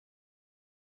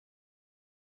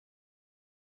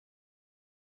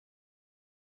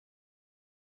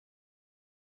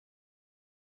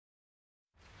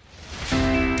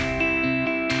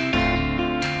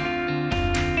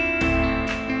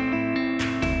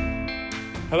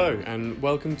Hello and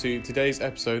welcome to today's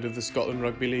episode of the Scotland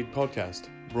Rugby League podcast,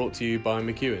 brought to you by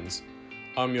McEwan's.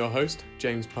 I'm your host,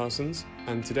 James Parsons,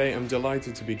 and today I'm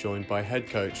delighted to be joined by head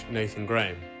coach Nathan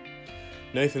Graham.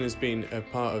 Nathan has been a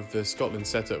part of the Scotland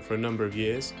setup for a number of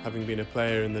years, having been a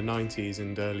player in the 90s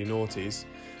and early noughties,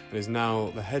 and is now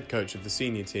the head coach of the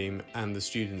senior team and the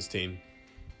students team.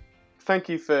 Thank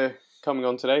you for coming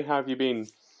on today. How have you been?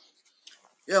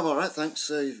 Yeah, I'm all right, thanks.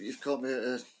 You've caught me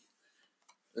at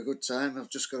a good time. I've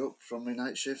just got up from my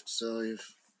night shift, so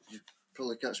you've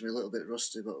probably catch me a little bit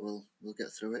rusty, but we'll get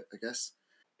through it, I guess.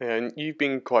 Yeah, and you've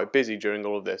been quite busy during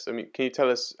all of this. I mean, can you tell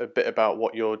us a bit about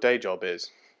what your day job is?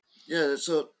 Yeah,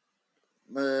 so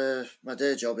my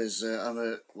day job is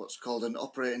I'm what's called an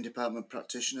operating department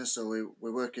practitioner. So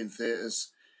we work in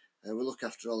theatres. We look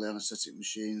after all the anaesthetic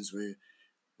machines. We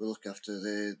look after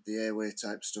the airway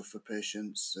type stuff for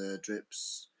patients,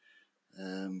 drips.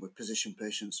 We position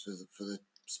patients for the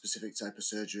specific type of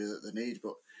surgery that they need,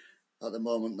 but at the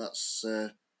moment that's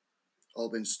all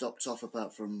been stopped off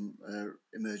apart from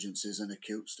emergencies and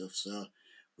acute stuff. So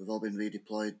we've all been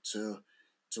redeployed to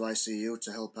ICU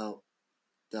to help out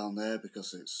down there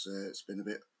because it's been a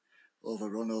bit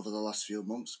overrun over the last few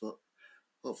months, but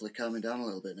hopefully calming down a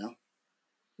little bit now.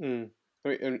 I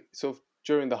mean, and sort of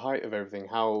during the height of everything,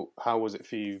 how was it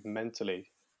for you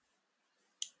mentally?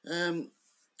 Yeah,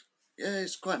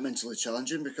 it's quite mentally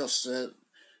challenging because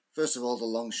first of all the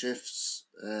long shifts.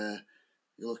 You're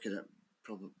looking at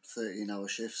probably 13-hour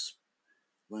shifts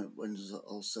when it's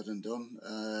all said and done.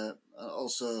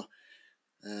 Also,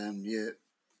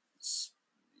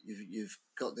 you've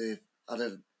got the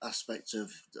added aspect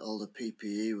of all the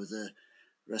PPE with the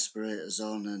respirators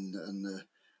on and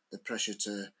the pressure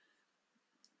to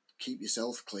keep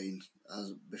yourself clean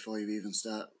before you even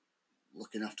start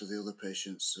looking after the other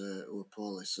patients who are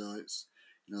poorly. So it's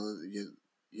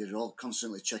you're all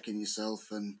constantly checking yourself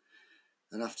and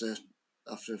after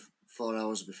 4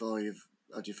 hours before you've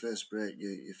had your first break,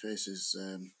 your face is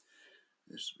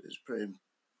it's pretty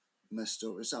messed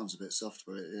up. It sounds a bit soft,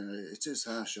 but it is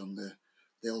harsh on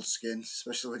the old skin,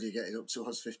 especially when you're getting up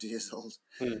towards 50 years old.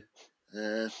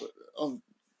 But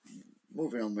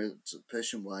moving on with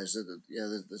patient wise,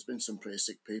 there's been some pretty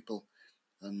sick people,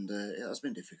 and it has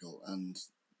been difficult, and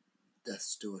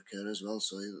deaths do occur as well.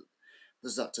 So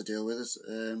there's that to deal with.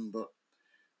 But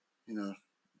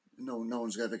no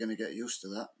one's ever going to get used to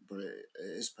that. But it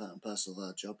is part and parcel of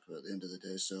our job at the end of the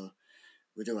day. So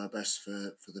we do our best for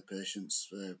the patients.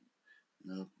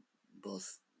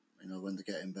 Both when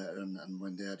they're getting better and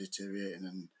when they are deteriorating,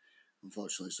 and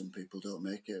unfortunately some people don't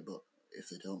make it, but if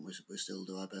they don't, we still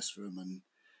do our best for them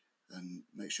and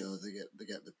make sure they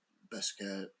get the best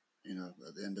care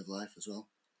at the end of life as well.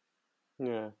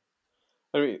 Yeah,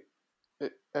 I mean,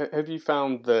 have you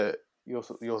found that your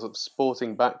sort of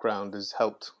sporting background has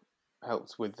helped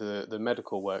with the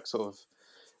medical work, sort of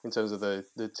in terms of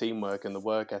the teamwork and the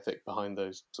work ethic behind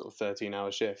those sort of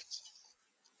 13-hour shifts?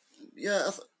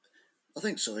 Yeah, I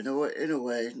think so. In a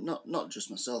way, not just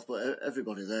myself, but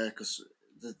everybody there, because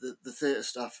the theatre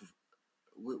staff,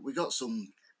 we got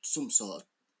some sort of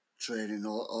training,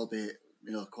 albeit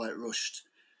quite rushed,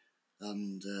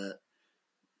 and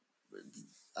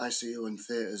ICU and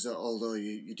theatres. Although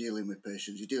you're dealing with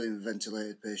patients, you're dealing with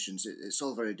ventilated patients. It's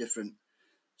all very different.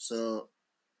 So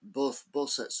both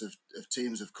sets of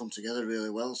teams have come together really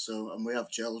well. So and we have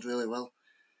gelled really well,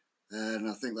 and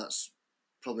I think that's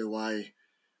probably why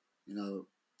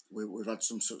we've had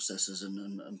some successes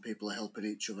and people are helping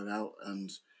each other out,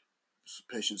 and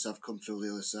patients have come through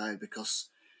the other side because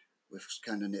we've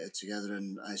kind of knitted together,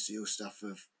 and ICU staff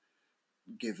have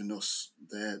given us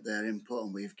their input,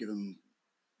 and we've given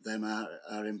them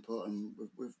our input, and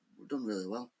we've done really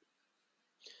well.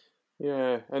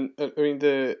 Yeah, and I mean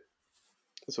the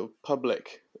sort of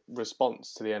public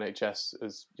response to the NHS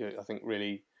has, I think,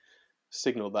 really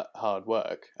signalled that hard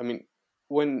work. I mean,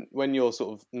 when you're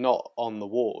sort of not on the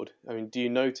ward, I mean, do you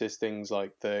notice things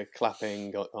like the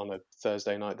clapping on a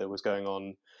Thursday night that was going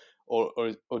on, or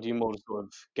do you more sort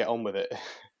of get on with it?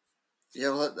 Yeah,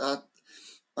 well,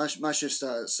 my shift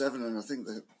started at 7, and I think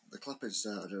the clapping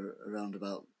started around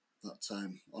about that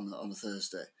time on a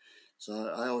Thursday. So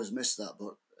I always miss that,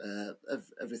 but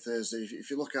every Thursday, if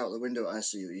you look out the window at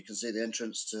ICU, you can see the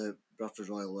entrance to Bradford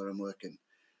Royal where I'm working,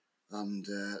 and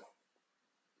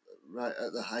right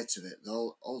at the height of it,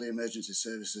 all the emergency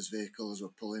services vehicles were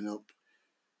pulling up,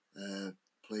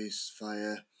 police,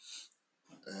 fire,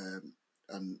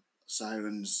 and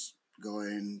sirens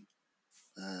going,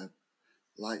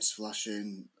 lights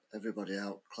flashing, everybody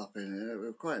out clapping. It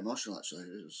was quite emotional actually.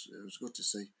 It was good to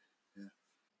see.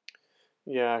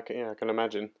 Yeah. Yeah, I can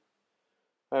imagine.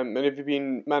 And have you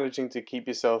been managing to keep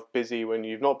yourself busy when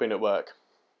you've not been at work?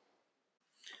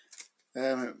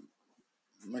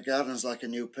 My garden's like a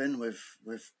new pin.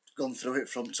 We've gone through it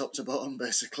from top to bottom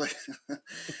basically.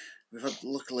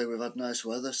 Luckily we've had nice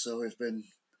weather, so we've been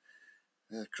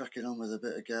cracking on with a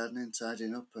bit of gardening,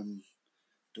 tidying up, and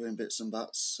doing bits and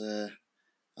bats.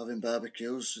 Having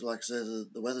barbecues. Like I say,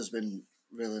 the weather's been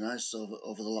really nice over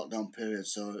the lockdown period,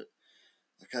 so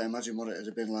I can't imagine what it'd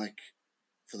have been like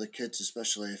for the kids,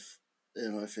 especially if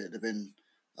it had been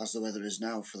as the weather is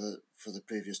now for the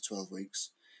previous 12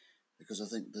 weeks, because I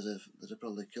think they'd have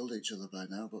probably killed each other by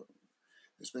now. But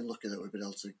it's been lucky that we've been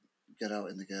able to get out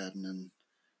in the garden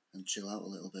and chill out a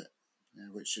little bit,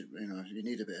 which you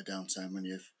need a bit of downtime when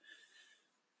you've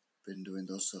been doing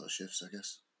those sort of shifts, I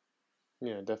guess.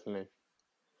 Yeah, definitely.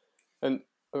 And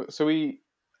so we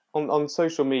on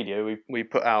social media we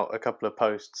put out a couple of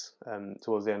posts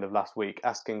towards the end of last week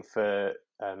asking for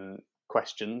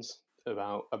questions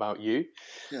about you.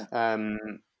 Yeah. Um,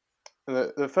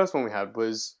 the first one we had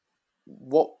was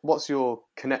what's your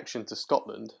connection to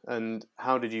Scotland, and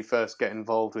how did you first get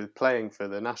involved with playing for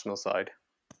the national side?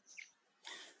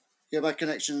 Yeah, my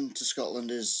connection to Scotland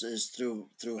is through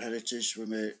heritage with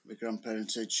my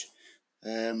grandparentage,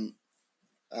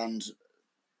 and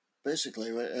basically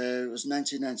it was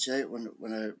 1998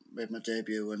 when I made my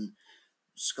debut, and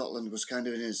Scotland was kind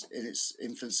of in its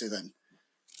infancy then.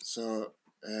 So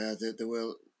they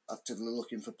were actively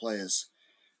looking for players,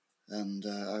 and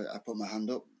I put my hand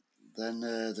up. Then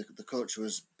the coach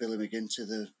was Billy McGinty,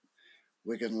 the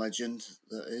Wigan legend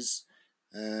that is,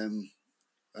 and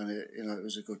it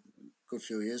was a good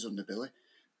few years under Billy.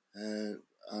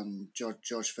 And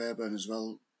George Fairbairn as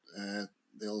well,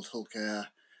 the old Hull KR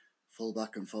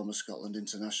fullback and former Scotland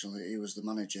international. He was the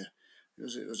manager. It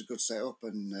was a good setup,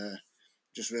 and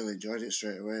just really enjoyed it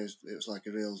straight away. It was like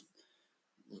a real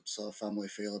sort of family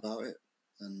feel about it,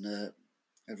 and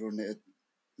everyone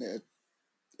knitted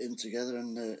in together,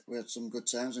 and we had some good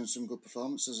times and some good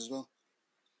performances as well.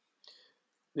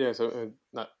 Yeah, so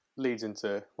that leads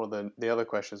into one of the other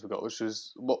questions we got, which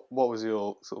was what was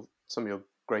your sort of some of your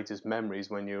greatest memories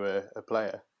when you were a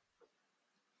player?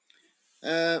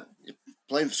 Uh,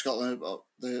 Playing for Scotland,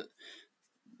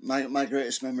 my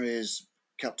greatest memory is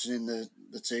captaining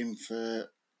the team for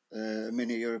a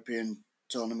mini European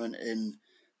tournament in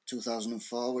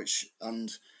 2004,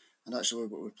 and actually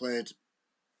we played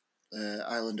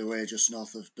Ireland away just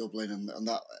north of Dublin, and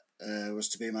that was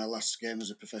to be my last game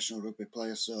as a professional rugby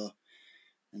player. So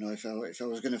if I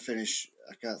was going to finish,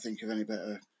 I can't think of any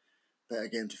better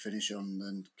game to finish on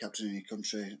than captaining your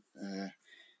country.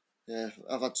 Yeah,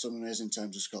 I've had some amazing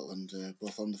times in Scotland,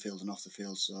 both on the field and off the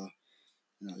field. So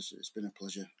it's been a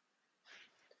pleasure.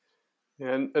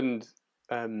 Yeah, and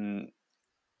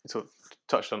sort of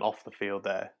touched on off the field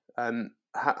there.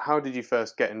 How did you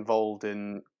first get involved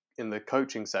in the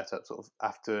coaching setup, sort of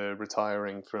after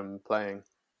retiring from playing?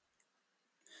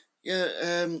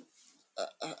 Yeah,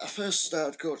 I first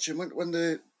started coaching when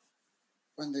the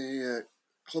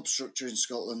club structure in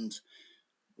Scotland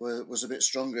was a bit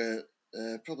stronger.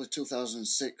 Probably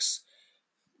 2006.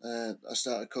 I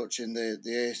started coaching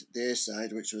the A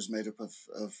side, which was made up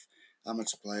of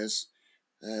amateur players.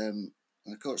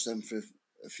 I coached them for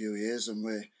a few years, and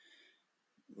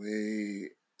we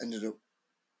ended up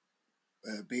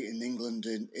beating England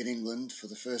in England for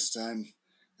the first time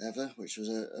ever, which was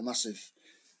a massive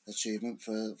achievement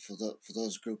for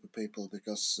those group of people,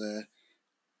 because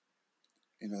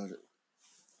you know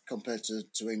compared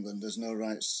to England, there's no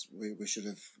rights. We should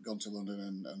have gone to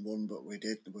London and won, but we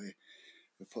did. We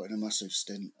put in a massive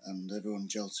stint, and everyone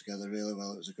gelled together really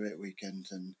well. It was a great weekend,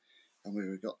 and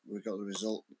we got the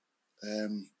result.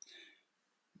 Um,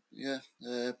 yeah.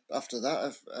 After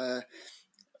that,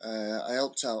 I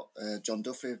helped out John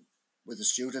Duffy with the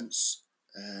students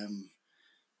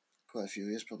quite a few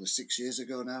years, probably 6 years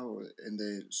ago now, in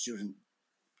the student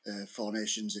Four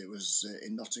Nations. It was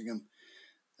in Nottingham,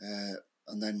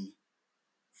 and then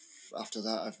after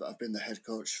that, I've been the head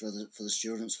coach for the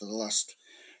students for the last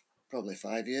probably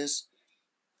 5 years,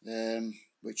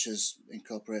 which has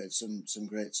incorporated some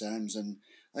great times, and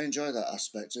I enjoy that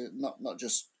aspect. Not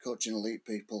just coaching elite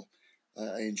people.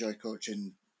 I enjoy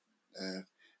coaching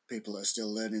people that are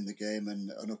still learning the game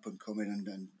and up and coming,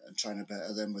 and trying to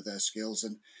better them with their skills.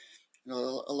 And a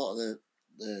lot of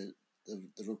the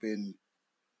rugby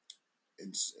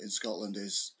in Scotland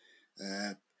is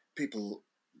people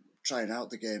trying out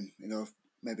the game.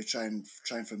 Maybe trying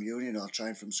from union or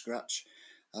trying from scratch.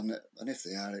 And if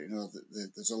they are,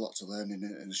 there's a lot to learn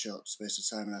in a short space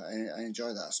of time, and I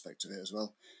enjoy that aspect of it as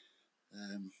well.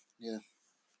 Yeah.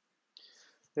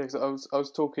 Yeah, 'cause I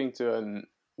was talking to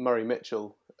Murray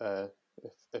Mitchell a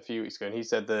few weeks ago, and he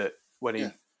said that when he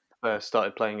Yeah, first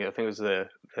started playing it, I think it was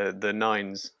the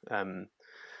nines.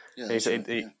 yeah, He that's said right.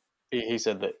 Yeah. he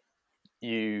said that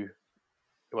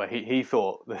he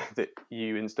thought that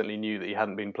you instantly knew that he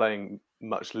hadn't been playing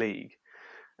much league.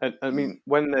 And I Mm, mean,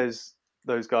 when there's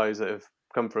those guys that have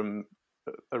come from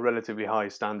a relatively high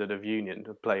standard of union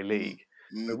to play mm, league,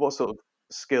 I mm. mean, what sort of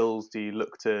skills do you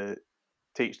look to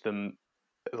teach them,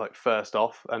 like first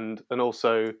off, and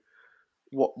also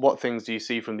what things do you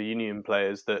see from the union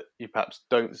players that you perhaps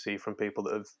don't see from people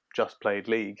that have just played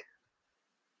league?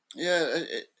 Yeah,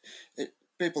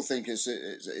 people think it's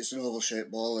an oval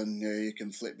shaped ball and you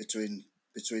can flip between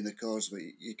the chords, but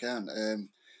you can't.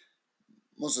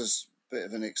 Muzza's a bit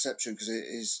of an exception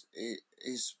because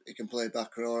he can play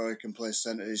back row or he can play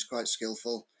centre. He's quite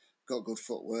skillful, got good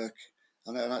footwork,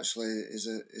 and actually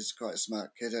is quite a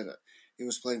smart kid. And he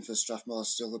was playing for Strathmore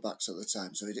Silverbacks at the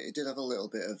time, so he did have a little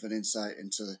bit of an insight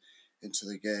into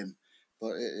the game.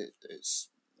 But it's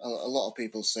a lot of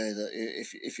people say that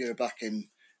if you're back in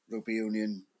rugby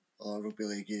union or rugby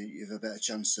league, you have a better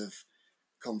chance of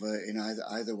converting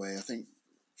either way. I think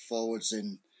forwards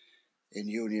in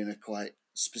union are quite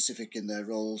specific in their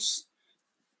roles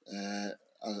uh,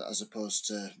 as opposed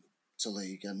to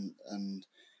league, and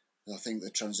I think the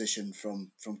transition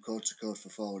from code to code for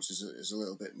forwards is a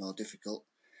little bit more difficult.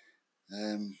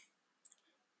 Um,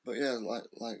 but yeah,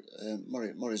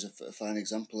 Murray's a fine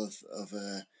example of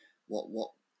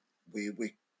what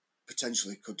we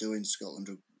potentially could do in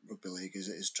Scotland Rugby League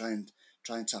is try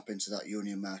and tap into that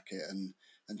union market and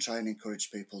try and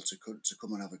encourage people to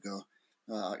come and have a go.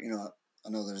 I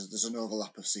know there's an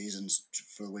overlap of seasons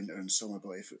for winter and summer,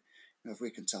 but if we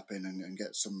can tap in and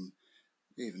get some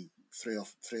even three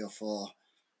or four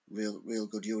real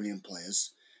good union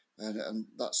players, and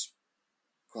that's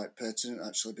quite pertinent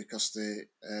actually because the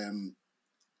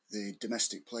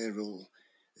domestic player rule,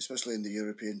 especially in the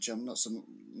European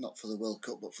not for the World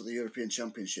Cup, but for the European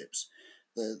Championships,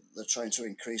 they're trying to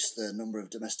increase the number of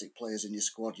domestic players in your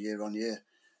squad year on year.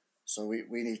 So we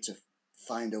need to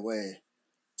find a way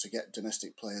to get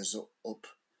domestic players up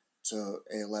to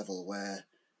a level where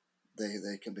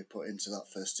they can be put into that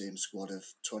first team squad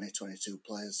of 2022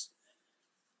 players.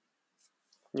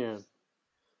 Yeah,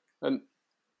 and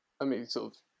I mean,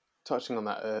 sort of touching on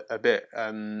that a bit.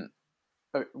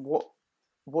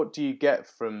 What do you get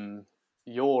from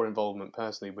your involvement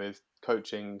personally with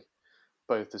coaching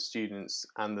both the students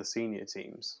and the senior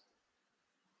teams?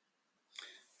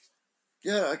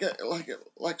 Yeah, I get like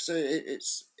I say,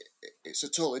 it's a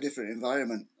totally different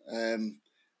environment.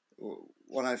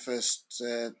 When I first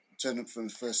turned up from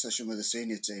the first session with the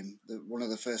senior team, one of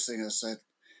the first things I said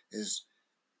is,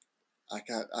 I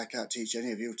can't teach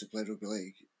any of you to play rugby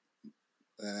league.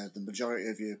 The majority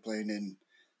of you are playing in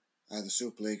either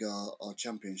Super League or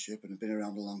Championship and have been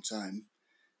around a long time.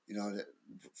 You know,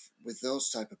 with those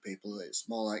type of people, it's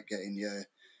more like getting your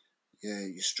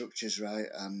structures right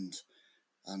and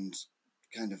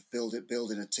kind of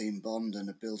building a team bond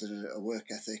and building a work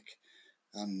ethic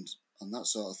and that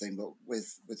sort of thing. But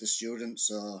with the students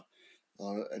or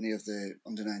any of the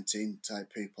under-19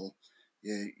 type people,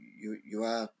 you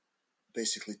are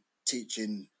basically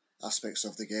teaching aspects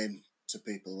of the game to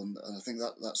people, and I think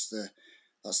that's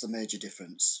the major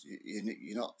difference.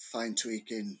 You're not fine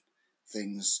tweaking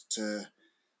things to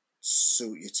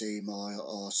suit your team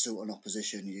or suit an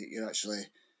opposition. You're actually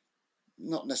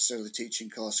not necessarily teaching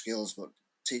core skills, but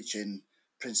teaching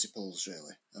principles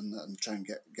really, and try and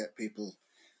get people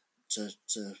to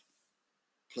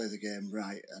play the game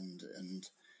right and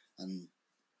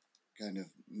kind of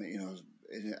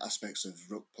in aspects of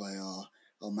ruck play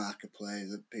or marker play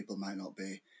that people might not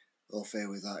be au fait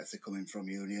with that if they're coming from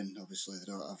union. Obviously, they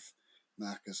don't have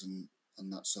markers and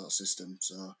that sort of system,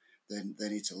 so they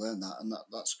need to learn that, and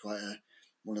that's quite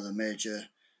one of the major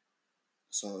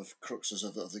sort of cruxes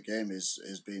of the game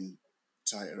is being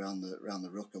tight around the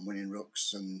ruck and winning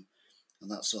rucks and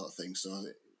that sort of thing. So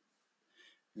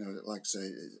like I say,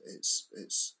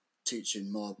 it's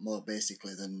teaching more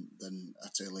basically than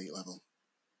at elite level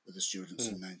with the students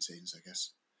Mm. and 19s, I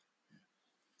guess.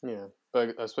 Yeah,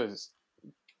 but I suppose it's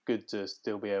good to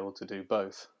still be able to do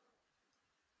both.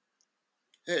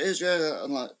 It is, yeah,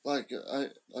 and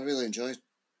I really enjoy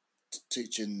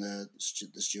teaching the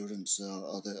students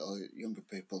or the younger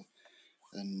people,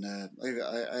 and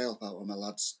I help out with my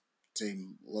lads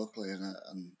team locally,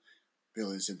 and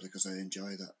purely and simply because I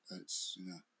enjoy that. It's.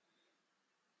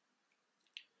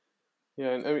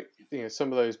 Yeah, and I mean,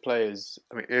 some of those players.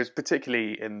 I mean, it was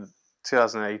particularly in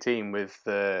 2018 with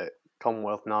the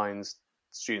Commonwealth Nines,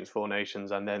 Students Four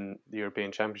Nations, and then the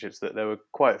European Championships that there were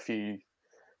quite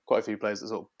quite a few players that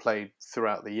sort of played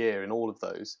throughout the year in all of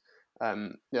those.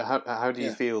 How do you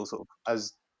Yeah, feel sort of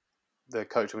as the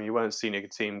coach? I mean, you weren't a senior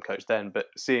team coach then, but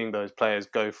seeing those players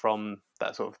go from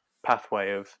that sort of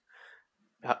pathway of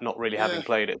not really having yeah,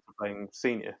 played it to playing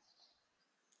senior.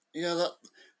 yeah.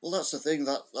 That's the thing.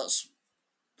 That's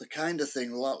the kind of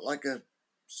thing like I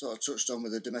sort of touched on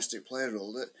with the domestic player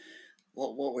rule. That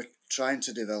what we're trying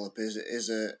to develop is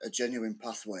a genuine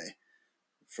pathway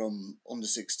from under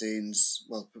 16s.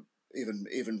 Well,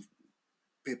 even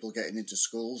people getting into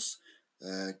schools,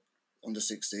 under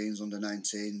 16s, under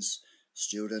 19s,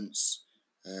 students.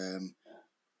 Um,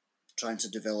 Trying to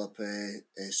develop a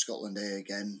Scotland A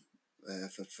again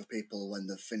for people when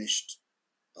they've finished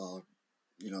or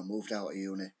moved out of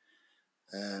uni,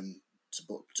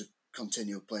 to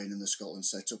continue playing in the Scotland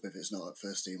setup if it's not at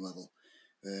first team level.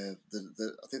 I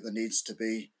think there needs to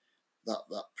be that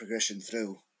progression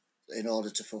through in order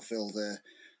to fulfil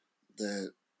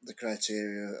the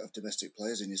criteria of domestic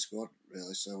players in your squad,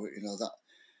 really. So that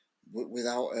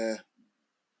without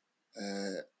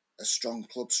a strong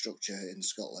club structure in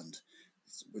Scotland,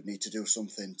 we need to do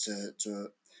something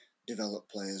to develop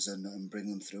players and bring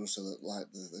them through so that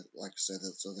like I said,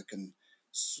 so they can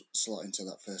slot into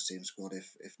that first team squad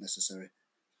if necessary.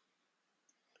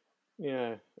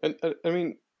 Yeah, and I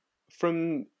mean,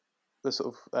 from the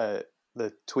sort of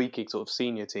the tweaking sort of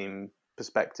senior team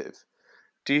perspective,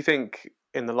 do you think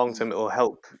in the long Mm. term it will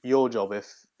help your job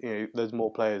if there's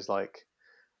more players like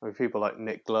people like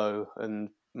Nick Glow and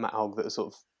Matt Hogg that are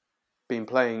sort of been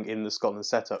playing in the Scotland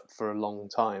setup for a long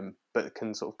time, but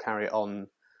can sort of carry it on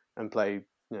and play,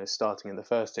 starting in the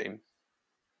first team?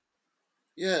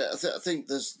 Yeah, I think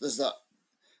there's that.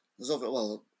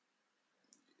 Well,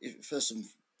 first and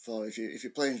foremost, if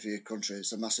you're playing for your country,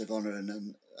 it's a massive honour,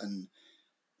 and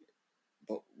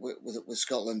but with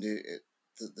Scotland,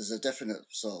 there's a definite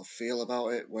sort of feel about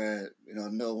it where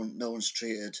no one's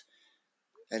treated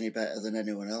any better than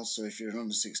anyone else. So if you're an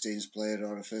under 16s player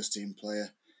or a first team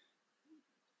player,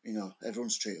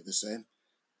 everyone's treated the same,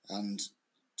 and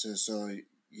so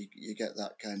you get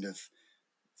that kind of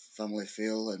family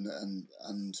feel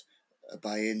and a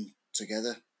buy-in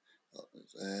together,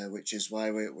 which is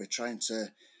why we're trying to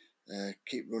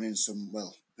keep running some.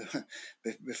 Well,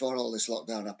 before all this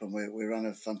lockdown happened, we ran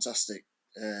a fantastic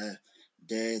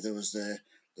day. There was the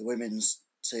women's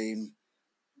team,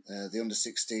 the under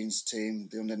 16s team,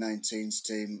 the under 19s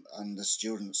team, and the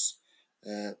students,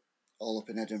 uh, all up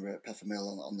in Edinburgh at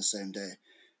Peffermill on the same day.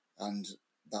 And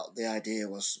that the idea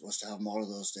was to have more of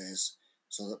those days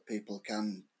so that people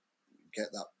can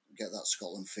get that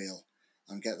Scotland feel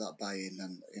and get that buy-in,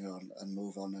 and and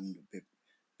move on and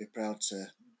be proud to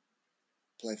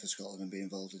play for Scotland and be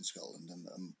involved in Scotland,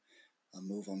 and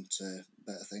move on to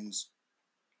better things.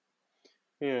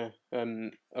 Yeah,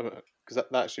 because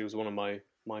that actually was one of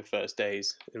my first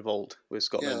days involved with Yeah,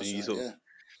 Scotland, and that's right. Yeah,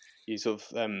 you sort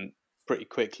of pretty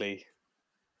quickly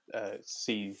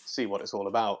see what it's all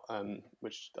about,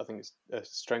 which I think is a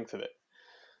strength of it.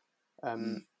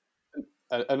 mm. Um,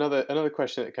 another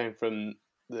question that came from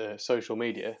the social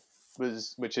media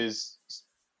which is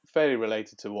fairly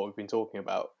related to what we've been talking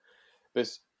about, but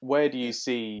where do you Yeah.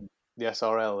 see the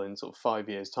SRL in sort of 5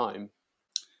 years' time?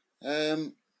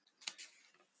 Um,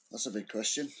 that's a big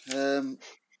question.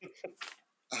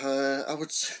 I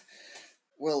would.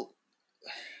 Well,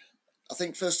 I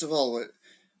think first of all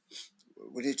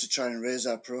we need to try and raise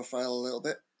our profile a little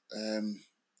bit, um,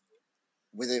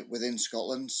 within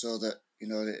Scotland, so that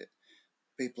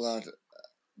people are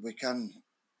we can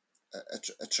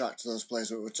attract those players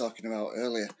that we were talking about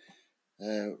earlier,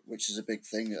 which is a big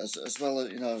thing. As well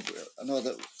as I know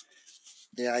that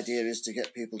the idea is to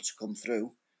get people to come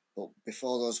through, but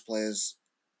before those players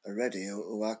are ready,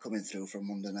 who are coming through from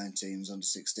under 19s, under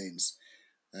 16s,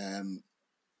 um,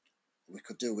 we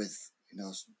could do with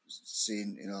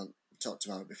seeing we talked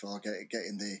about it before,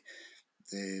 getting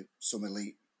the some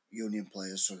elite union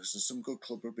players. So there's some good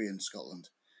club rugby in Scotland.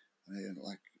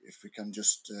 Like if we can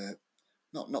just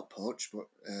not poach, but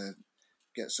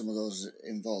get some of those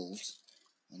involved,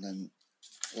 and then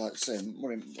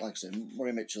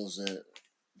Murray Mitchell's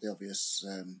the obvious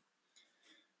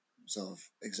sort of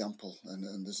example, and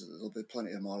there'll be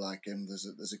plenty of more like him.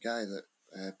 There's a guy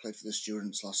that played for the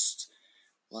students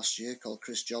last year called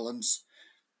Chris Jollens.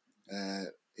 Uh,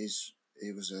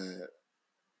 he was a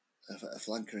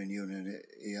flanker in Union.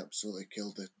 He absolutely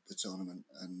killed the tournament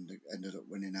and ended up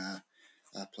winning our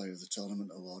Player of the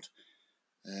Tournament award.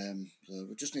 So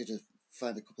we just need to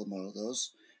find a couple more of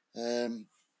those. Um,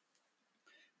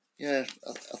 yeah,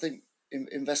 I think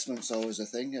investment's always a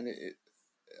thing, and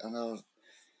I know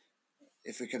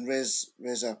if we can raise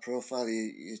our profile,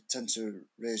 you tend to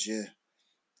raise your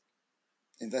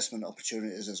investment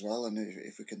opportunities as well. And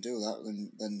if we can do that,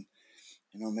 then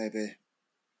maybe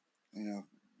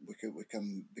we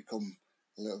can become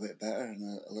a little bit better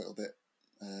and a little bit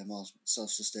more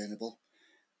self-sustainable.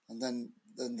 And then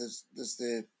there's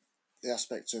the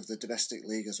aspect of the domestic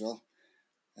league as well.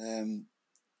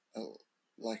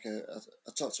 Like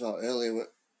I talked about earlier,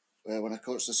 when I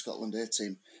coached the Scotland A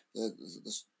team,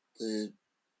 the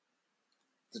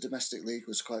domestic league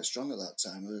was quite strong at that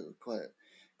time. There were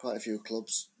quite a few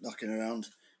clubs knocking around.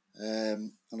 I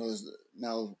know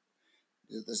now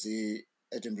there's the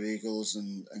Edinburgh Eagles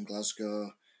and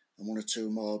Glasgow and one or two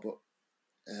more, but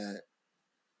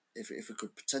if we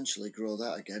could potentially grow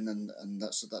that again, and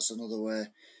that's another way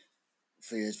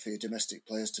for your domestic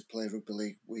players to play rugby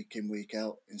league week in, week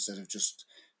out, instead of just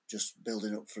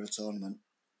building up for a tournament.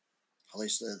 At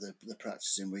least they're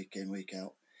practicing week in, week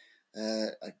out.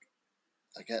 I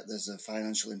get there's a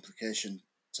financial implication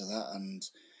to that, and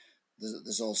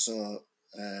there's also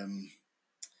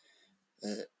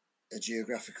a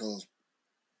geographical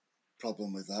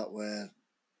problem with that, where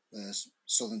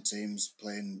southern teams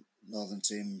playing northern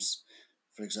teams.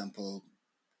 For example,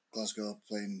 Glasgow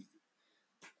playing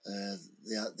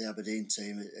the Aberdeen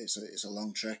team. It's a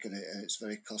long trek, and it's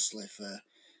very costly for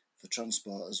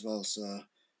transport as well. So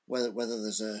whether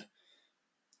there's a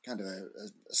kind of a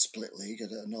split league,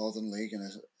 a northern league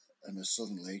and a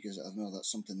southern league, I know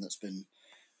that's something that's been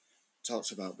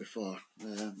talked about before.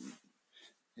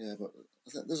 Yeah, but I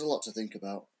think there's a lot to think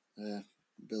about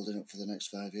building up for the next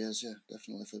 5 years. Yeah,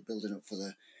 definitely for building up for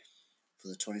the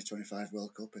 2025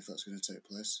 World Cup, if that's going to take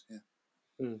place.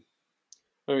 Yeah.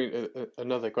 I mean,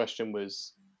 another question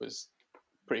was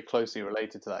pretty closely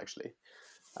related to that, actually.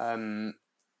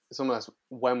 Someone asked,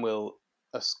 when will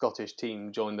a Scottish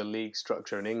team join the league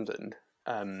structure in England?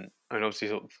 I mean,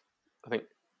 obviously, I think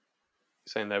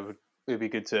saying there it would be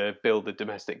good to build the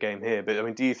domestic game here, but I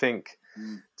mean, do you think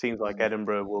teams like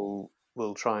Edinburgh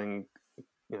will try and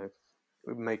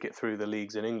make it through the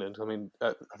leagues in England? I mean,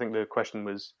 I think the question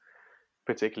was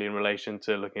particularly in relation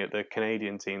to looking at the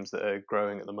Canadian teams that are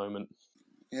growing at the moment.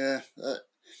 Yeah, that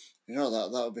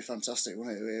would be fantastic,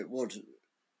 wouldn't it? It would.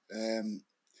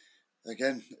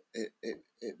 Again,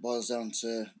 it boils down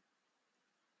to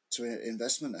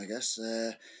investment, I guess.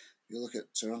 You look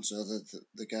at Toronto,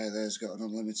 the guy there's got an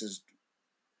unlimited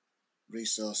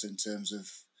resource in terms of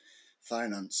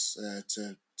finance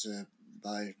to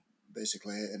buy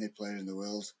basically any player in the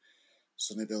world,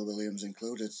 Sonny Bill Williams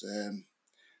included. I'm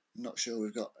not sure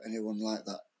we've got anyone like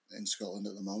that in Scotland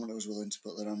at the moment who's willing to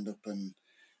put their hand up and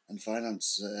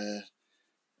finance a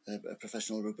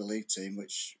professional rugby league team,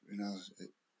 which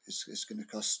it's going to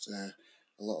cost a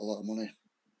lot of money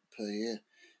per year.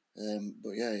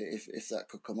 But yeah, if that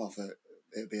could come off,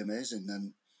 it'd be amazing.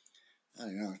 Then I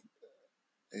don't know,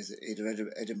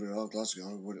 either Edinburgh or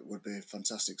Glasgow would be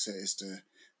fantastic cities to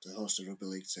host a rugby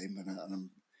league team, and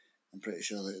I'm pretty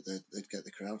sure that they'd get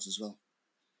the crowds as well.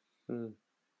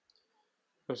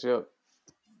 Actually,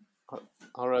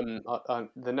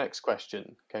 the next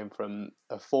question came from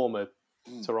a former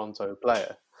Toronto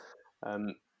player,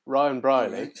 Ryan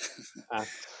Briley. Right.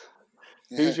 Asked,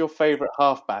 Yeah. who's your favourite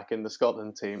halfback in the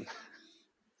Scotland team?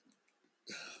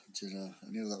 Do you know, I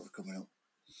knew that was coming up.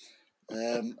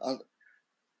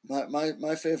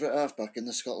 My favourite halfback in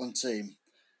the Scotland team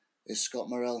is Scott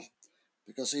Morrell,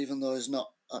 because even though he's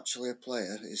not actually a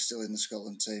player, he's still in the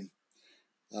Scotland team,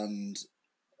 and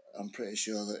I'm pretty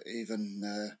sure that even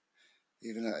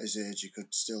at his age, he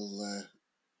could still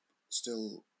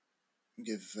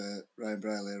give Ryan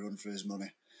Briley a run for his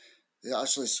money.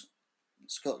 Actually,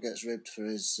 Scott gets ribbed for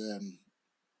his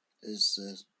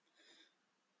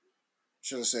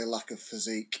should I say, lack of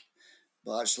physique,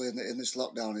 but actually in this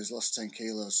lockdown he's lost 10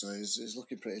 kilos, so he's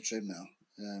looking pretty trim now.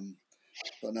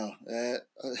 But no,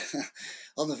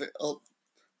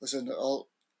 listen, all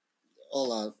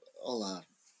our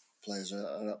players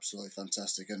are absolutely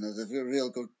fantastic, and they've got a real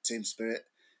good team spirit.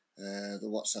 The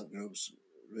WhatsApp group's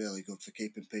really good for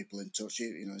keeping people in touch,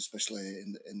 especially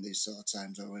in these sort of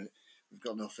times where we've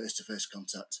got no face-to-face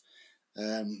contact.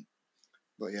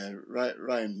 But yeah,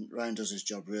 Ryan does his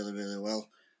job really, really well.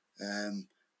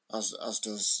 As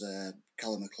does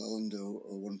Callum McClelland, who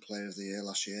won Player of the Year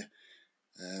last year.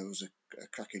 Who was a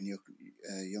cracking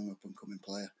young up and coming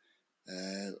player.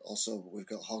 Also, we've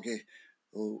got Hoggy,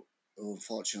 who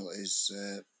unfortunately is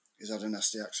had a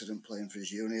nasty accident playing for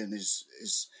his uni, and is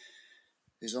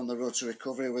on the road to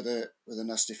recovery with a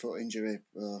nasty foot injury.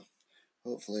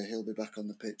 Hopefully, he'll be back on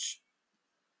the pitch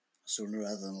sooner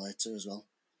rather than later as well.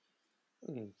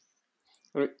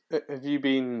 Have you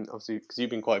been, obviously, because you've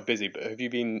been quite busy, but have you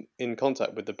been in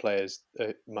contact with the players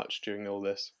much during all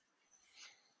this?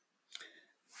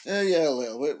 Yeah, a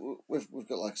little. We've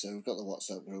got, like I say, we've got the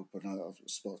WhatsApp group, and I've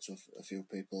spoken to a few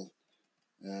people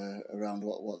around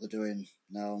what they're doing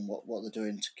now and what they're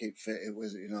doing to keep fit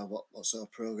with, what sort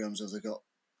of programs have they got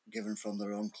given from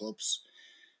their own clubs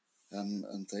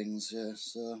and things. Yeah,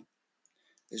 so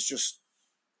it's just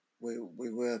we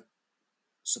were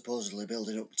supposedly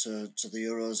building up to the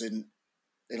Euros in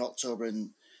October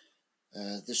in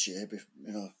this year,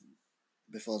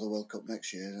 before the World Cup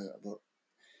next year, but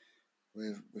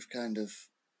we've kind of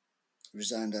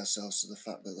resigned ourselves to the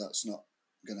fact that that's not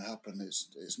going to happen.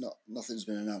 It's not, nothing's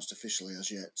been announced officially as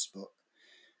yet, but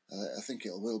I think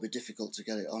it will be difficult to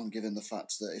get it on, given the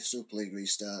fact that if Super League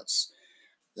restarts,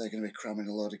 they're going to be cramming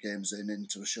a load of games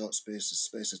into a short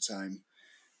space of time.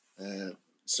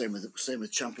 Same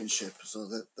with Championship, so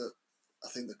that I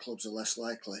think the clubs are less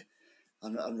likely,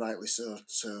 and rightly so,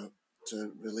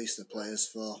 to release the players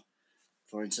for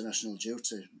international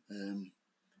duty.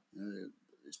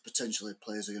 It's potentially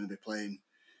players are going to be playing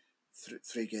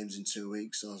three games in 2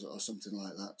 weeks or something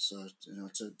like that. So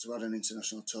to add an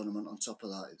international tournament on top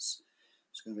of that, it's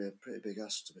going to be a pretty big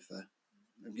ask, to be fair.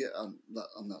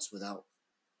 And that's without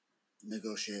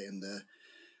negotiating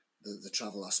the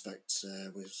travel aspect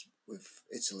with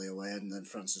Italy away, and then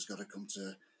France has got to come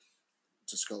to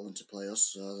Scotland to play us.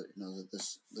 So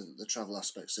the travel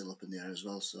aspect still up in the air as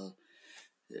well. So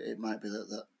it might be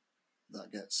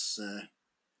that gets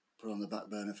put on the back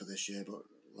burner for this year. But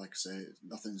like I say,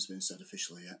 nothing's been said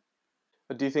officially yet.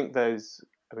 Do you think there's,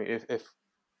 I mean, if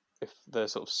the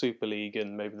sort of Super League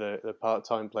and maybe the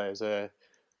part-time players are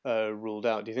ruled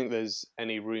out, do you think there's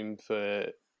any room for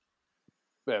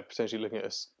potentially looking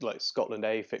at like Scotland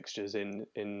A fixtures in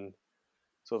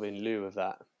sort of in lieu of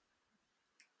that?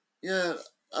 Yeah,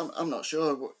 I'm not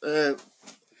sure.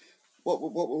 What we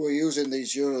were using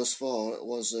these Euros for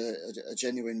was a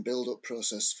genuine build-up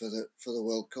process for the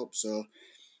World Cup. So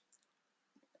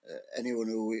anyone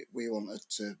who we wanted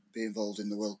to be involved in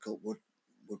the World Cup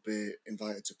would be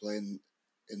invited to play in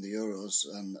the Euros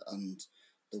and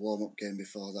the warm-up game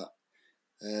before that.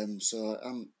 So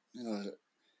I'm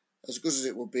as good as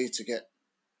it would be to get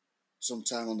some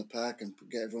time on the park and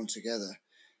get everyone together,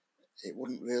 it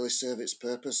wouldn't really serve its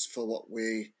purpose for what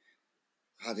we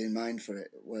had in mind for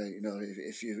it. Where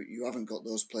if you haven't got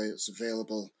those players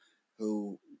available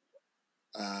who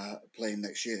are playing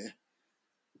next year,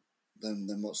 then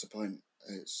what's the point?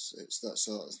 It's that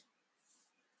sort of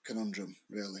conundrum,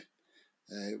 really.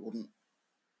 It wouldn't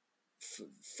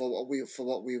for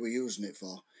what we were using it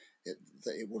for.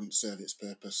 It wouldn't serve its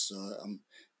purpose. So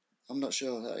I'm not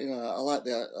sure. I like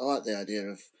the idea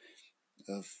of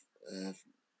uh,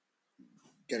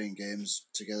 getting games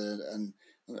together and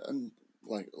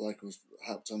like was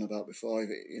harped on about before.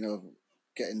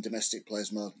 Getting domestic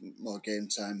players more game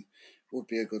time would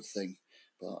be a good thing,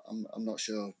 but I'm not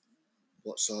sure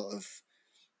what sort of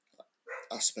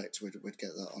aspect would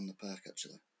get that on the park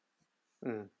actually.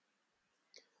 Mm.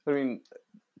 I mean,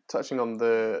 touching on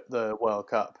the World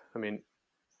Cup, I mean,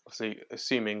 obviously,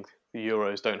 assuming the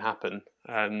Euros don't happen,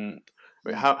 I mean,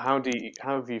 Mm.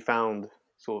 how have you found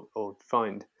or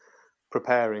find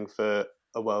preparing for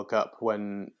a World Cup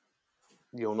when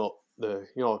you're not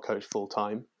a coach full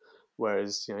time,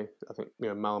 whereas I think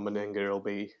Mal Meninga will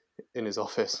be in his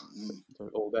office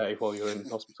Mm. all day while you're in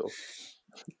hospital.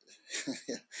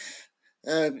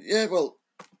 Yeah, well,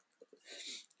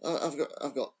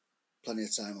 I've got plenty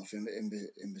of time off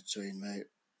in between my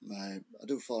I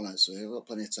do 4 nights a week. I've got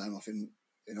plenty of time off in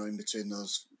between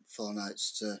those 4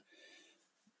 nights to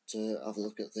have a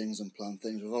look at things and plan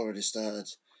things. We've already started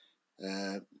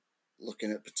uh,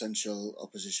 looking at potential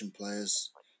opposition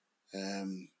players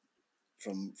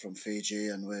from Fiji,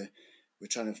 and we're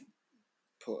trying to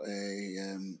put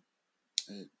a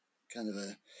kind of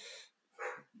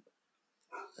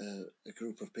a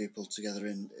group of people together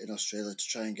in Australia to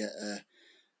try and get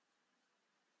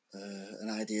an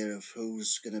idea of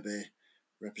who's going to be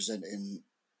representing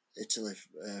Italy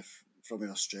from in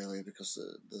Australia, because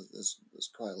there's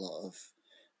quite a lot of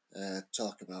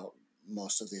talk about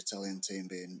most of the Italian team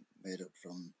being made up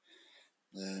from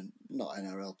not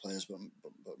NRL players, but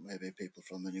maybe people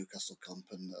from the Newcastle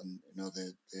comp and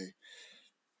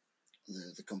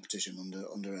the competition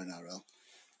under NRL.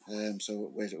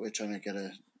 So we're trying to get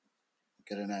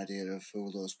an idea of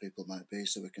who those people might be,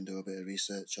 so we can do a bit of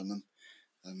research on them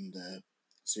and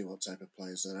see what type of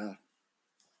players there are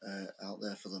out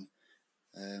there for them.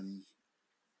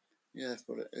 Yeah,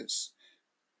 but it's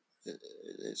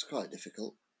quite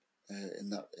difficult in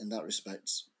that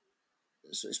respect.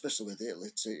 especially with Italy,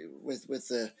 with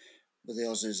the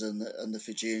Aussies and the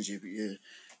Fijians, you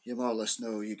more or less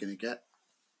know who you're going to get.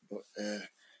 But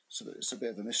so it's a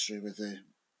bit of a mystery with the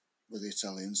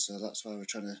Italians, so that's why we're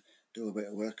trying to do a bit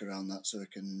of work around that, so we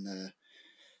can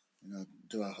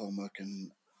do our homework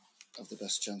and have the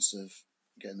best chance of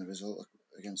getting the result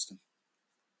against them.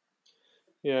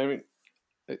 Yeah, I mean,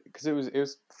 because it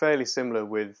was fairly similar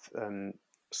with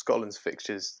Scotland's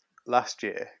fixtures last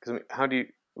year. Because I mean, how do you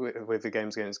with the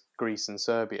games against Greece and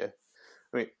Serbia?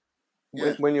 I mean,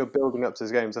 Yeah. when you're building up to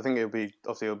those games, I think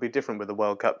it'll be different with the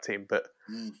World Cup team. But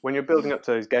Mm. when you're building up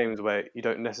to those games where you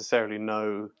don't necessarily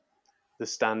know the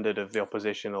standard of the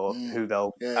opposition or who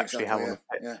they'll Yeah, actually have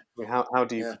exactly. on Yeah, the pitch, yeah, I mean, how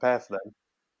do you yeah. prepare for them?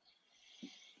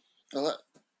 Well,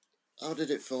 how did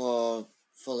it for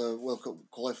the World Cup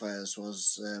qualifiers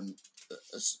was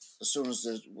as soon as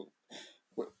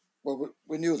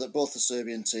we knew that both the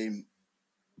Serbian team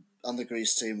and the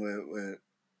Greece team were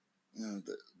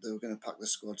they were going to pack the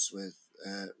squads with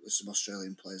some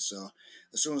Australian players. So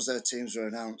as soon as their teams were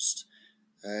announced,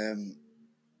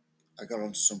 I got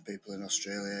on to some people in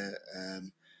Australia,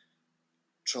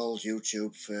 trolled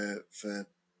YouTube for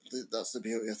that's the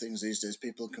beauty of things these days.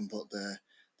 People can put the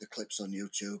clips on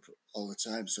YouTube all the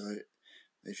time. So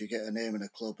if you get a name in a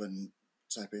club and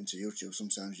type it into YouTube,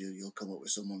 sometimes you'll come up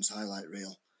with someone's highlight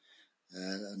reel,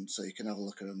 and so you can have a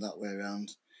look at them that way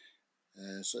around.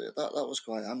 So that was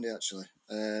quite handy actually.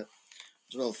 As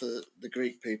well for the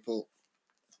Greek people,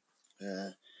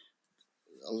 a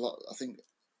lot. I think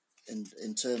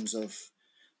in terms of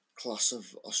class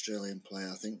of Australian player,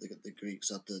 I think the Greeks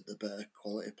had the better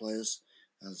quality players.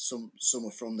 And some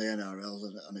are from the NRL,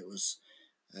 and it was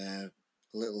a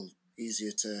little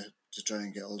easier to try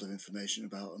and get hold of information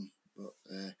about them. But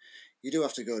you do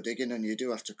have to go digging, and you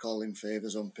do have to call in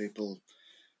favours on people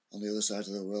on the other side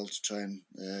of the world to try and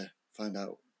find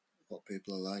out what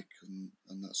people are like and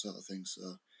that sort of thing.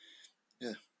 So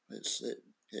yeah, it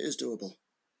is doable.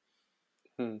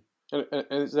 Hmm. And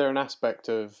is there an aspect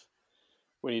of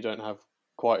when you don't have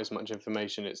quite as much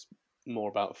information, it's more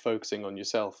about focusing on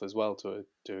yourself as well to a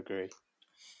degree?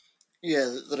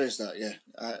 Yeah, there is that. Yeah,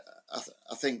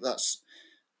 I think that's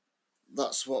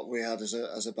what we had as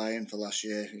a buy-in for last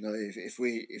year. You know, if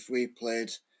we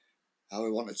played how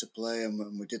we wanted to play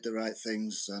and we did the right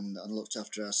things and looked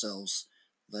after ourselves,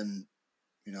 then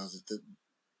you know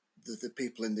the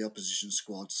people in the opposition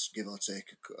squads, give or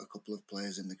take a couple of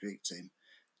players in the Greek team,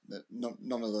 that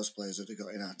none of those players would have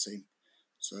got in our team.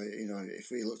 So you know, if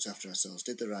we looked after ourselves,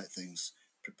 did the right things,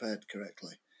 prepared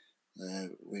correctly,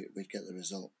 we'd get the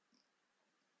result.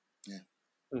 Yeah.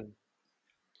 Hmm.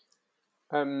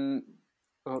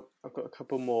 Well, I've got a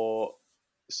couple more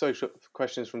social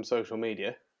questions from social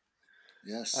media.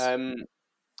 Yes. Um,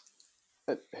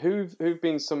 who've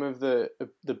been some of the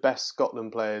best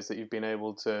Scotland players that you've been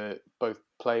able to both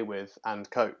play with and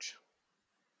coach?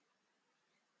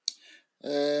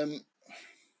 Um,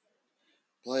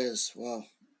 Players. Wow.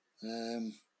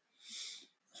 There's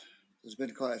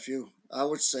been quite a few. I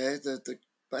would say that the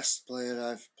best player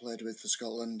I've played with for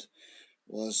Scotland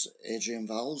was Adrian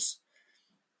Vowles.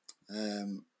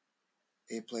 Um,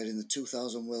 he played in the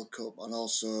 2000 World Cup and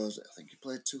also I think he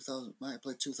played 2000. Might have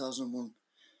played 2001,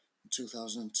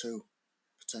 2002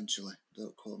 potentially.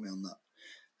 Don't quote me on that.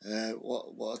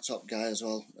 What a top guy as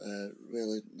well.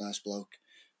 Really nice bloke.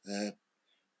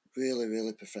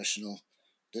 Really professional.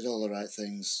 Did all the right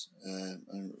things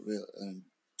and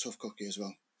tough cookie as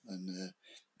well and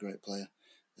great player.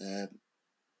 Uh,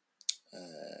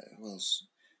 who else?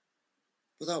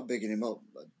 Without bigging him up,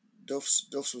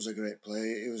 Duffs was a great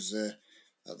player. He was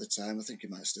at the time, I think he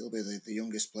might still be the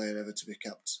youngest player ever to be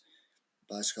capped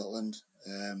by Scotland.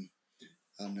 And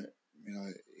you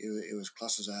know he was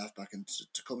classed as a halfback, and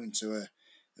to come into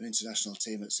an international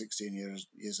team at 16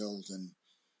 years old and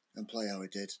play how he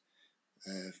did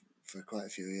for quite a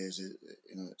few years,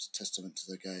 you know, it's a testament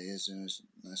to the guy he is. You know, he's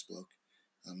a nice bloke.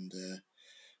 And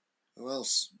who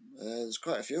else? There's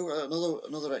quite a few.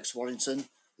 Another ex-Warrington,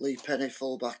 Lee Penny,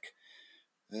 fullback.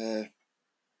 Uh,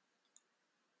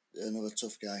 Another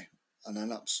tough guy and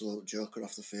an absolute joker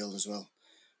off the field as well.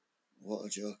 What a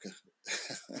joker!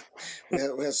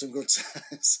 we had some good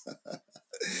times.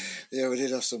 Yeah, we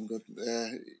did have some good.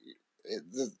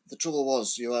 The trouble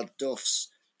was you had Duffs,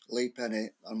 Lee Penny,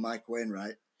 and Mike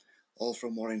Wainwright, all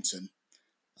from Warrington,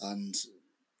 and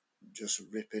just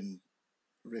ripping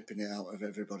it out of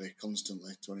everybody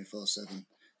constantly, 24/7,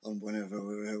 on whenever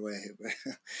we were away. But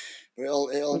it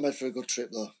all made for a good trip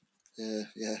though.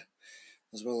 Yeah.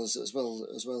 As well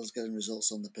as getting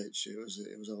results on the pitch, it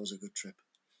was always a good trip.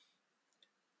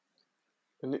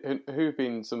 And who've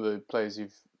been some of the players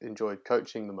you've enjoyed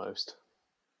coaching the most?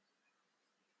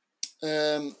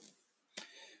 For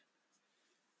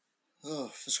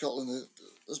Scotland,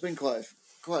 there's been quite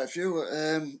a few.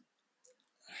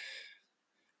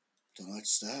 Don't know how to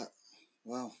start.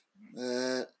 Wow.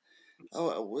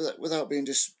 Without being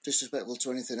disrespectful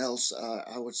to anything else,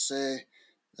 I would say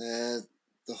the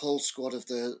whole squad of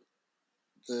the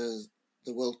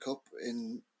World Cup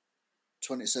in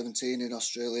 2017 in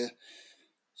Australia.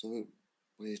 So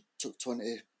we took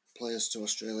 20 players to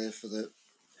Australia for the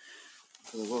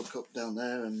World Cup down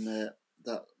there, and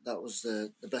that was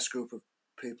the best group of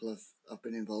people I've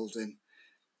been involved in.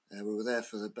 We were there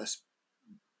for the best,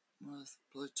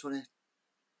 probably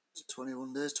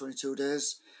 21 days, 22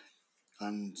 days,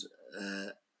 and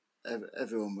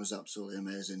everyone was absolutely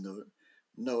amazing. There were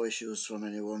no issues from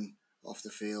anyone off the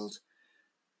field.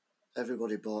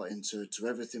 Everybody bought into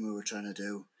everything we were trying to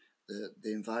do.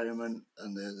 The environment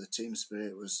and the team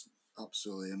spirit was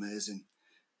absolutely amazing,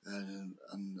 and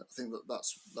I think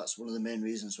that's one of the main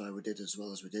reasons why we did as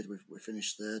well as we did. We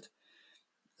finished third,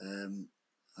 and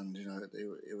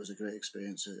it was a great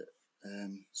experience.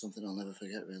 Something I'll never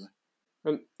forget, really.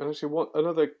 And actually,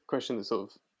 another question that's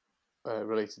sort of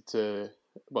related to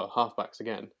halfbacks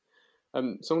again.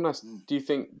 Someone asked, do you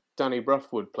think Danny Brough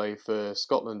would play for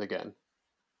Scotland again?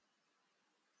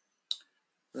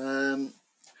 I'm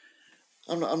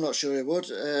not sure he would.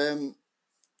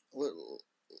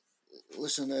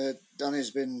 Listen,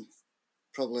 Danny's been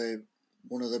probably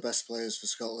one of the best players for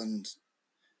Scotland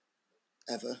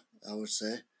ever, I would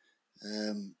say.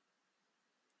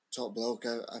 Top bloke.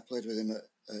 I played with him at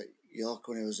York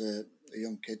when he was a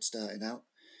young kid starting out.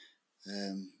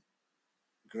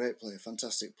 Great player,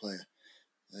 fantastic player.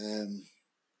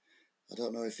 I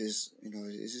don't know if he's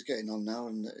getting on now,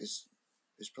 and he's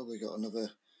probably got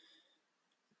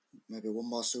maybe one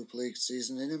more Super League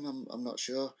season in him. I'm not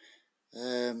sure,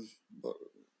 but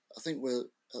I think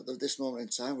at this moment in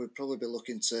time we'd probably be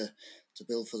looking to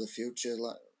build for the future,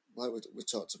 like we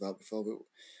talked about before.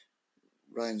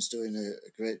 Ryan's doing a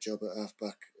great job at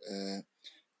halfback.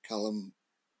 Callum,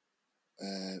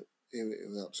 he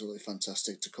was absolutely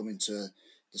fantastic to come into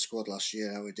the squad last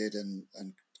year, how he did, and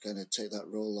kind of take that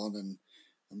role on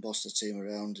and boss the team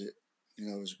around. It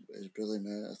was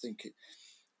brilliant. I think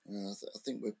I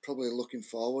think we're probably looking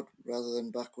forward rather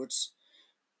than backwards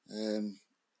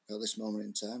at this moment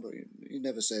in time. But you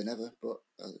never say never. But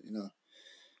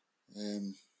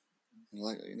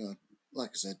like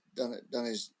I said,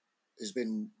 Danny's has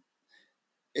been,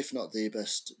 if not the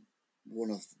best, one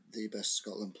of the best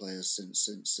Scotland players since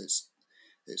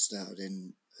it started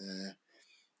in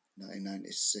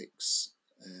 1996.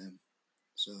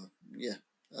 So yeah,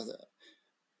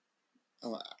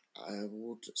 I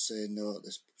would say no at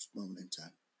this moment in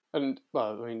time. And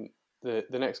well, I mean, the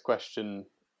next question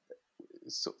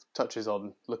sort of touches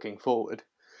on looking forward.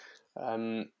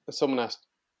 Someone asked,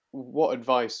 what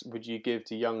advice would you give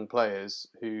to young players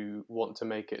who want to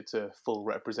make it to full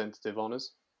representative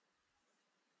honours?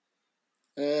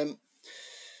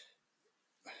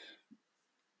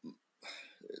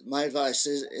 My advice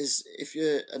is if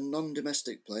you're a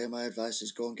non-domestic player, my advice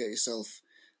is go and get yourself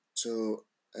to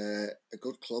a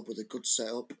good club with a good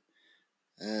setup.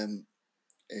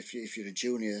 If you're a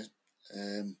junior,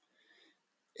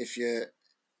 if you're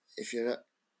at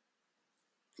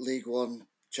League One,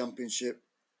 Championship,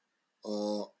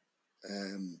 or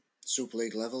Super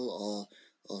League level,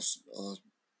 or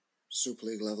Super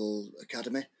League level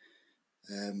academy,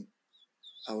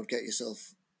 I would get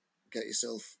yourself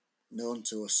known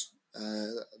to us.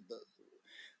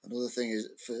 Another thing is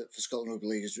for Scotland Rugby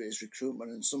League is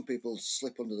recruitment, and some people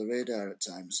slip under the radar at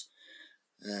times.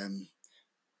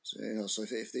 So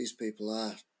if these people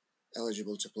are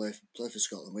eligible to play for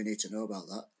Scotland, we need to know about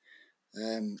that.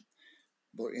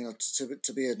 But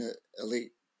to be an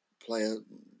elite player,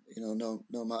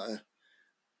 no matter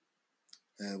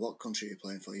what country you're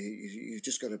playing for, you've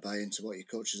just got to buy into what your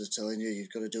coaches are telling you.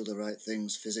 You've got to do the right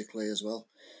things physically as well.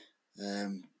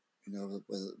 Whether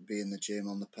it be in the gym,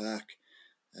 on the park,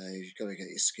 you've got to get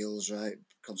your skills right,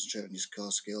 concentrate on your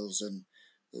core skills, and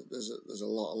there's a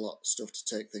lot of stuff to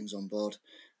take things on board.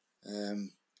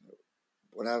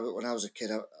 When I was a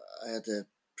kid, I had the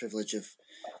privilege of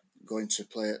going to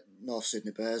play at North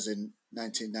Sydney Bears in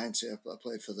 1990. I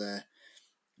played for their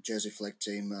Jersey Flegg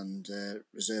team and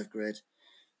reserve grade,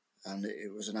 and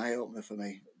it was an eye opener for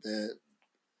me.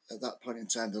 At that point in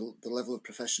time, the level of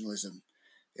professionalism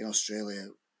in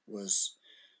Australia was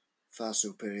far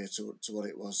superior to what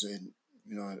it was in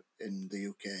the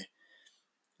UK,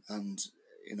 and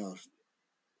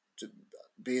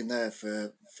being there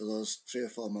for those 3 or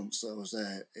 4 months that I was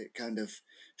there, it kind of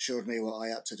showed me what I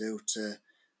had to do to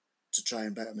to try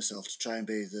and better myself, to try and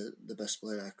be the best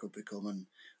player I could become, and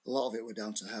a lot of it were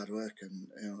down to hard work and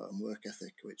and work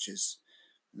ethic, which is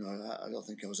I don't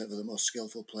think I was ever the most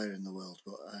skillful player in the world,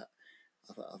 but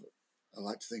I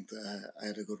like to think that I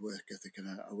had a good work ethic and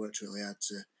I worked really hard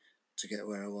to get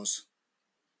where I was.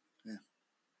 Yeah.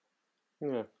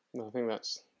 Yeah, no, I think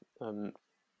that's some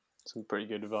pretty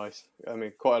good advice. I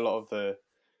mean, quite a lot of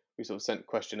we sort of sent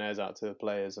questionnaires out to the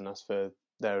players and asked for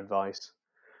their advice,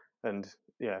 and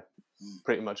yeah,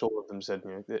 pretty much all of them said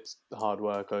it's hard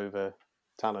work over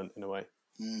talent in a way.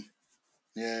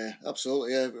 Yeah,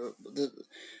 absolutely.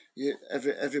 Yeah,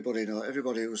 everybody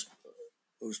who's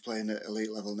playing at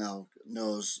elite level now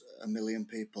knows a million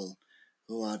people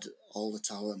who had all the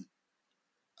talent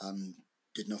and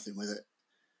did nothing with it.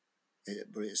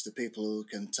 But it's the people who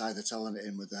can tie the talent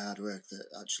in with the hard work that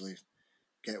actually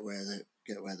get where they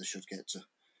should get to.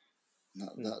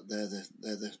 That they're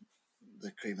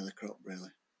the cream of the crop,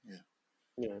 really. Yeah.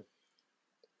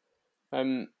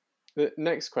 Yeah. The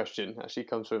next question actually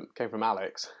came from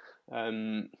Alex.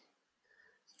 And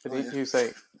Oh yeah. he was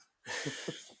saying,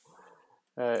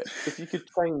 if you could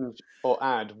change or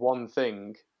add one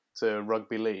thing to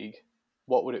rugby league,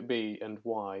 what would it be and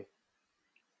why?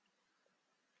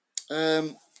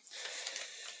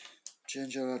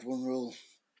 Change or add one rule.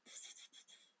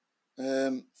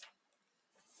 I'm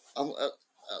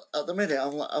at the minute.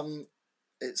 I'm.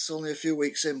 It's only a few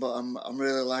weeks in, but I'm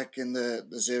really liking the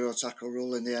zero tackle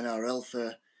rule in the NRL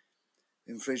for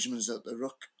infringements at the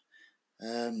ruck.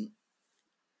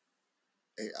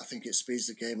 I think it speeds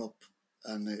the game up,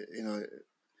 and I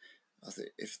think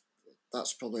if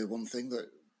that's probably one thing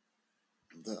that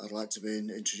I'd like to be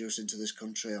introduced into this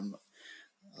country.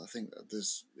 I think that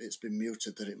it's been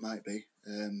muted that it might be.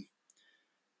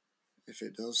 If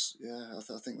it does, yeah, I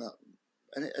think that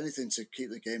anything to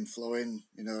keep the game flowing,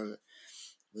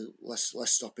 with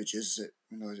less stoppages.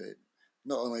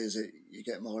 Not only is it you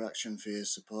get more action for your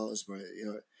supporters, but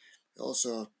it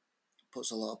also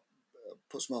puts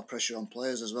puts more pressure on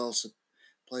players as well. So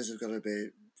players have got to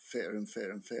be fitter and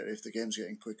fitter and fitter if the game's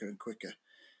getting quicker and quicker.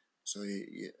 So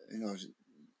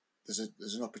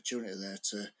there's an opportunity there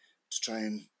to try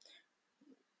and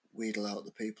wheedle out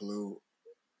the people who,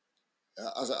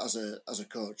 as a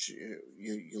coach,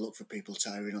 you look for people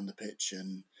tiring on the pitch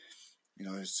and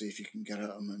see if you can get at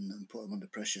them and put them under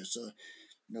pressure. So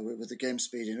with the game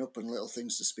speeding up and little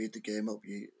things to speed the game up,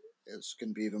 it's going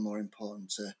to be even more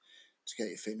important to get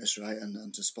your fitness right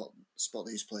and to spot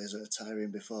these players that are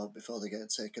tiring before they get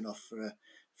taken off for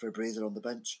a breather on the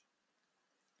bench.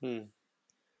 I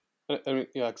mean,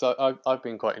 yeah, because I've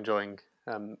been quite enjoying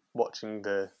watching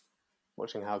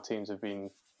how teams have been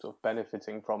sort of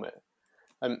benefiting from it.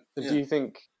 Do you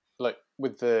think, like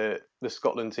with the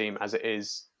Scotland team as it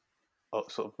is,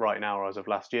 sort of right now or as of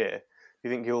last year, do you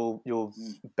think you'll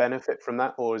benefit from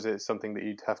that, or is it something that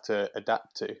you'd have to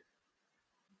adapt to?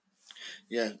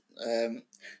 Yeah,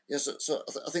 yes. So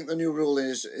I think the new rule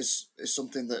is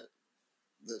something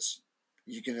that's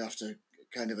you're going to have to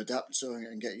kind of adapt to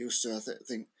and get used to. I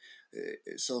think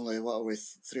it's only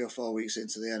 3 or 4 weeks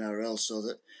into the NRL, so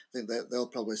that I think they'll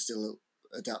probably still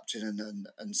adapting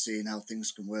and seeing how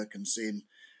things can work and seeing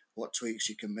what tweaks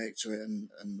you can make to it and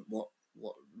what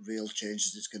real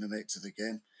changes it's going to make to the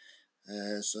game.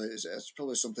 So it's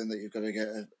probably something that you've got to get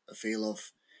a feel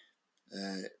of.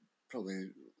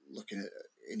 Probably looking at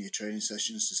in your training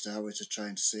sessions to start with, to try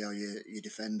and see how you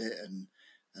defend it,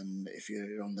 and if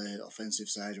you're on the offensive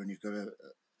side when you've got a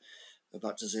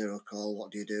back to zero call,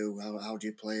 what do you do? How do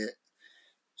you play it?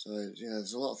 So yeah,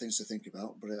 there's a lot of things to think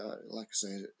about, but like I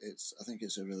say, I think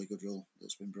it's a really good rule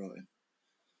that's been brought in.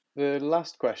 The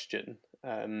last question,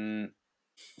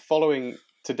 following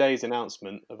today's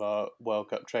announcement of our World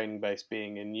Cup training base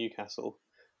being in Newcastle,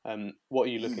 what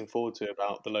are you looking forward to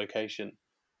about the location?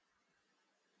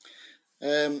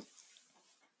 Well,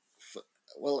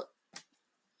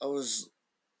 I was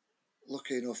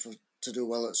lucky enough to do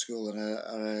well at school,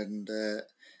 and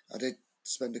I did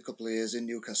spend a couple of years in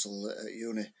Newcastle at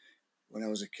uni when I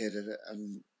was a kid,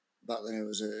 and back then it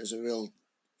was a real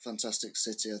fantastic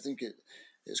city. I think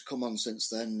it's come on since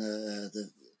then.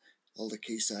 All the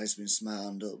quayside's been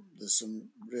smartened up. There's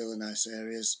some really nice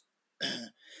areas.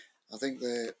 I think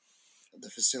the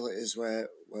facilities where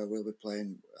we'll be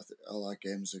playing all our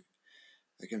games are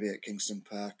going to be at Kingston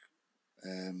Park,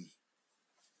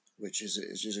 which is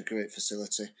a great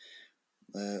facility.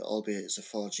 Albeit it's a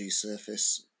 4G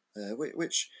surface,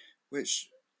 which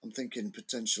I'm thinking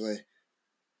potentially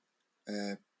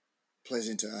plays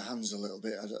into our hands a little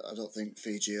bit. I don't think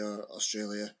Fiji or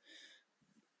Australia,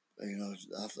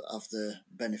 have the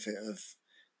benefit of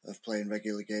of playing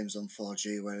regular games on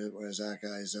 4G, whereas our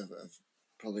guys have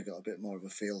probably got a bit more of a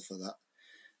feel for that.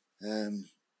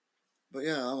 But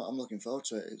yeah, I'm looking forward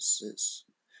to it. It's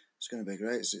going to be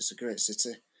great. It's a great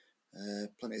city.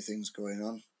 Plenty of things going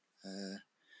on.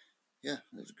 Yeah,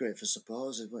 it's great for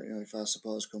supporters. If our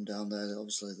supporters come down there,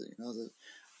 obviously,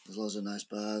 there's loads of nice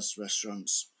bars,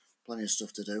 restaurants, plenty of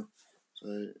stuff to do.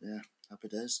 So yeah, happy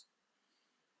days.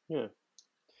 Yeah.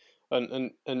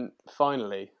 And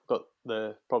finally, got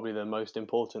probably the most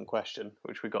important question,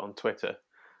 which we got on Twitter,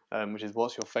 which is,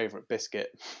 what's your favourite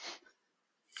biscuit?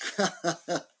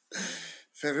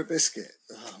 Favourite biscuit?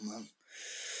 Oh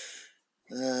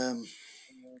man,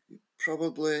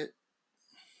 probably.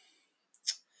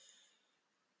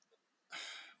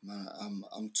 Man,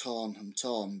 I'm torn. I'm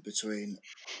torn between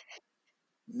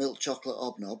milk chocolate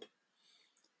hobnob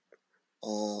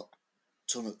or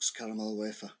Tunnock's caramel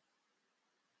wafer.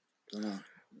 Don't know.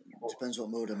 Depends what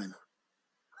mood I'm in.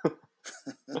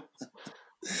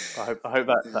 I hope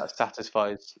that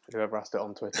satisfies whoever asked it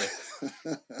on Twitter.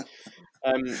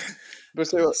 But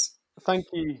so thank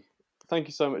you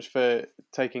so much for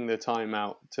taking the time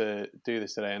out to do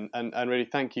this today, and really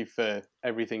thank you for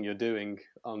everything you're doing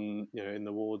on in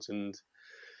the wards and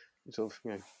sort of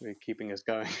really keeping us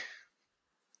going.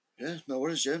 Yeah, no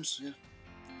worries, James. Yeah.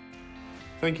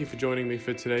 Thank you for joining me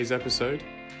for today's episode.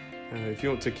 If you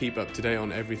want to keep up to date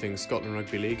on everything Scotland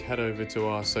Rugby League, head over to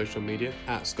our social media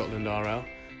 @ScotlandRL,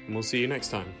 and we'll see you next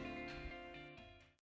time.